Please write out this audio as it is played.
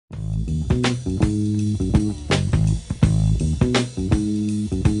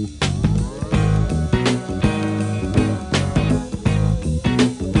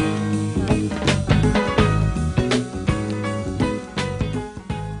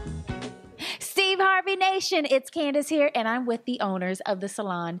Harvey Nation, it's Candace here, and I'm with the owners of the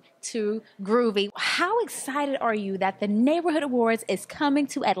salon, Too Groovy. How excited are you that the Neighborhood Awards is coming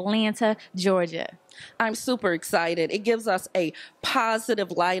to Atlanta, Georgia? I'm super excited. It gives us a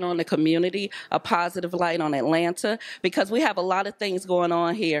positive light on the community, a positive light on Atlanta, because we have a lot of things going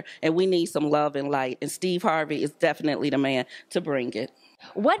on here, and we need some love and light, and Steve Harvey is definitely the man to bring it.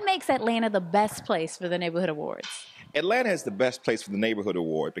 What makes Atlanta the best place for the Neighborhood Awards? Atlanta is the best place for the Neighborhood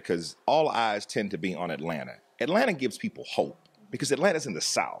Award because all eyes tend to be on Atlanta. Atlanta gives people hope because Atlanta's in the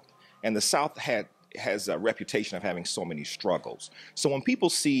South, and the South has a reputation of having so many struggles. So when people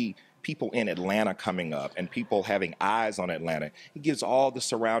see people in Atlanta coming up and people having eyes on Atlanta, it gives all the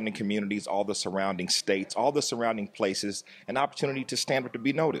surrounding communities, all the surrounding states, all the surrounding places an opportunity to stand up to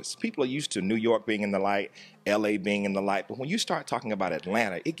be noticed. People are used to New York being in the light, LA being in the light, but when you start talking about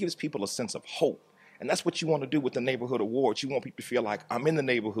Atlanta, it gives people a sense of hope. And that's what you want to do with the Neighborhood Awards. You want people to feel like I'm in the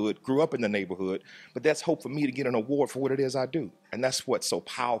neighborhood, grew up in the neighborhood, but that's hope for me to get an award for what it is I do. And that's what's so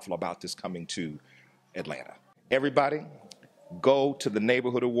powerful about this coming to Atlanta. Everybody, go to the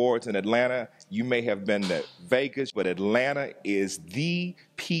Neighborhood Awards in Atlanta. You may have been to Vegas, but Atlanta is the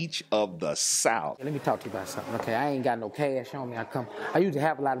peach of the South. Let me talk to you about something, okay? I ain't got no cash on me. I used to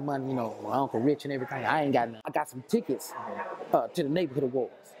have a lot of money, you know, my Uncle Rich and everything. I ain't got none. I got some tickets to the Neighborhood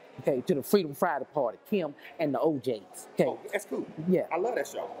Awards. Okay, to the Freedom Friday party, Kim and the OJs. Okay. Oh, that's cool. Yeah. I love that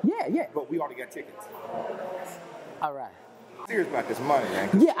show. Yeah. But we already got tickets. All right. Serious about this money, man.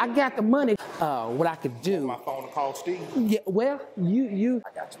 Yeah, I got the money. What I could do. My phone to call Steve. Yeah, well, you.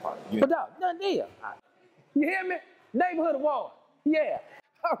 I got you, partner. But dog, done deal. You hear me? Neighborhood Award. Yeah.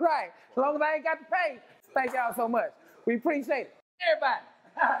 All right. As long as I ain't got to pay. Thank y'all so much. We appreciate it. Everybody.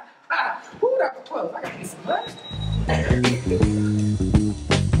 Who got the clothes? I got to get some money.